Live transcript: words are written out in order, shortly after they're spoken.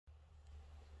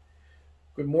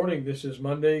Good morning. This is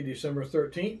Monday, December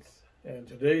 13th, and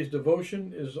today's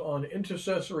devotion is on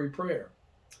intercessory prayer.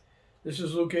 This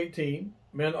is Luke 18.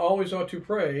 Men always ought to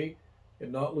pray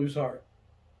and not lose heart.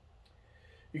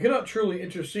 You cannot truly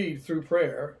intercede through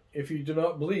prayer if you do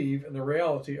not believe in the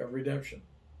reality of redemption.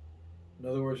 In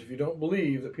other words, if you don't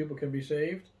believe that people can be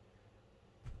saved,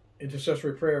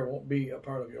 intercessory prayer won't be a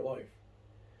part of your life.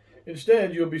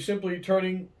 Instead, you'll be simply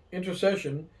turning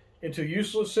intercession into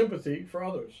useless sympathy for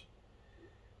others,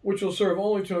 which will serve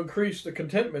only to increase the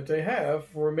contentment they have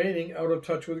for remaining out of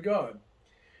touch with God.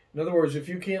 In other words, if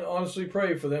you can't honestly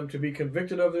pray for them to be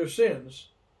convicted of their sins,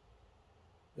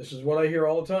 this is what I hear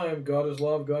all the time: God is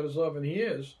love, and He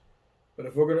is. But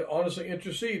if we're going to honestly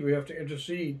intercede, we have to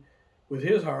intercede with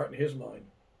His heart and His mind.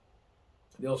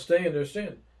 They'll stay in their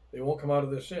sin. They won't come out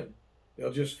of their sin.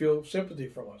 They'll just feel sympathy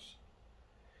from us.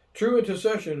 True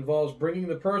intercession involves bringing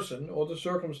the person or the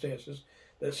circumstances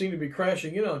that seem to be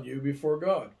crashing in on you before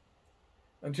God,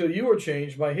 until you are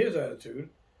changed by His attitude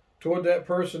toward that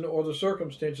person or the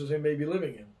circumstances they may be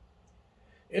living in.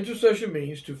 Intercession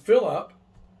means to fill up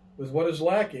with what is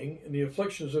lacking in the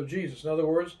afflictions of Jesus. In other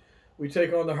words, we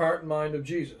take on the heart and mind of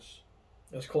Jesus.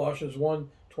 That's Colossians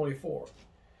 1:24.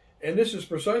 And this is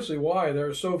precisely why there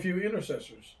are so few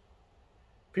intercessors.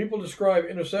 People describe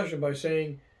intercession by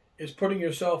saying it's putting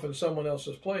yourself in someone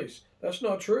else's place. That's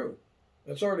not true.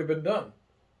 That's already been done.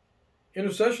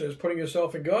 Intercession is putting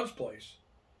yourself in God's place.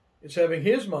 It's having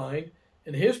His mind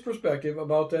and His perspective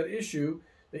about that issue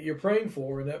that you're praying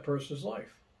for in that person's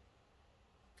life.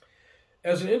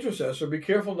 As an intercessor, be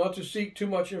careful not to seek too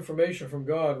much information from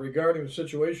God regarding the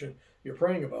situation you're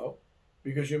praying about,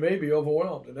 because you may be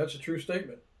overwhelmed, and that's a true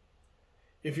statement.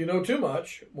 If you know too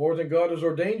much, more than God has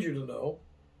ordained you to know,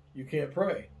 you can't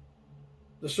pray.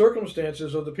 The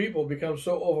circumstances of the people become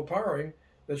so overpowering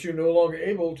that you're no longer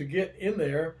able to get in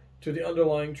there to the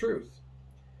underlying truth.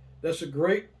 That's a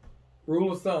great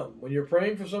rule of thumb. When you're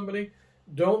praying for somebody,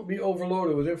 don't be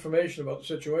overloaded with information about the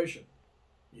situation.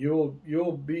 You'll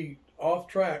be off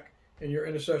track in your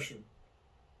intercession.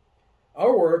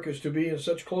 Our work is to be in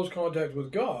such close contact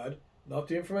with God, not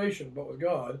the information, but with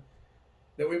God,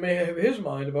 that we may have His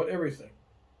mind about everything.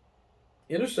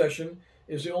 Intercession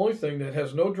is the only thing that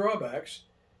has no drawbacks,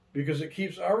 because it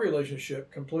keeps our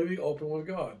relationship completely open with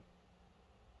God.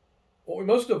 What we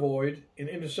must avoid in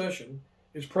intercession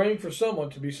is praying for someone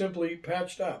to be simply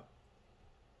patched up.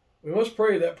 We must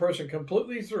pray that person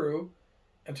completely through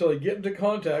until they get into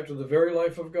contact with the very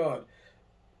life of God.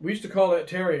 We used to call that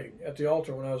tarrying at the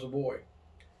altar when I was a boy.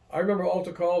 I remember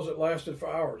altar calls that lasted for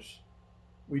hours.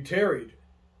 We tarried.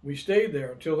 We stayed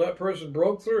there until that person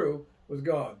broke through with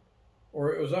God.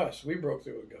 Or it was us. We broke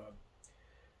through with God.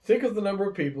 Think of the number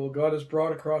of people God has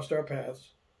brought across our paths,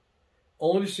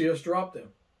 only to see us drop them.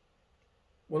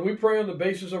 When we pray on the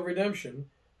basis of redemption,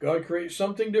 God creates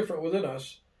something different within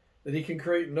us that He can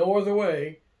create no other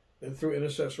way than through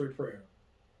intercessory prayer.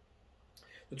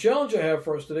 The challenge I have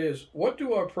for us today is, what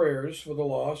do our prayers for the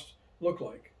lost look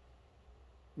like?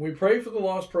 When we pray for the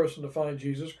lost person to find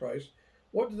Jesus Christ,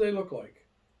 what do they look like?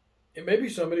 It may be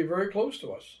somebody very close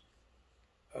to us,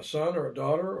 a son or a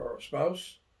daughter or a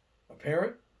spouse, a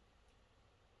parent.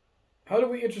 How do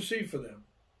we intercede for them?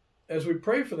 As we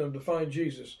pray for them to find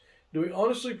Jesus, do we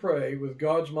honestly pray with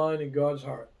God's mind and God's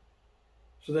heart,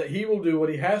 so that He will do what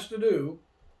He has to do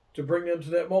to bring them to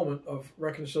that moment of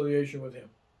reconciliation with Him?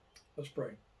 Let's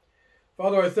pray.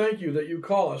 Father, I thank You that You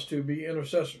call us to be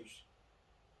intercessors.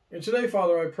 And today,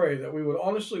 Father, I pray that we would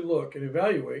honestly look and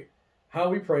evaluate how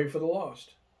we pray for the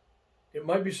lost. It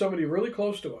might be somebody really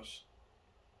close to us,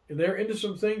 and they're into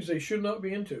some things they should not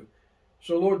be into.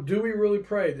 So, Lord, do we really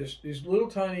pray these little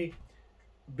tiny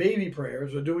baby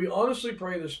prayers, or do we honestly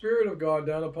pray the Spirit of God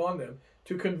down upon them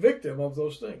to convict them of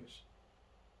those things?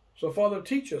 So, Father,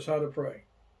 teach us how to pray.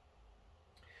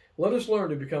 Let us learn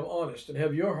to become honest and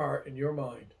have Your heart and Your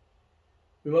mind.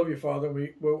 We love You, Father.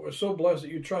 We're so blessed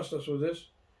that You trust us with this.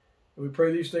 And we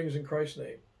pray these things in Christ's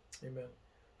name. Amen.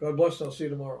 God bless, and I'll see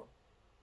you tomorrow.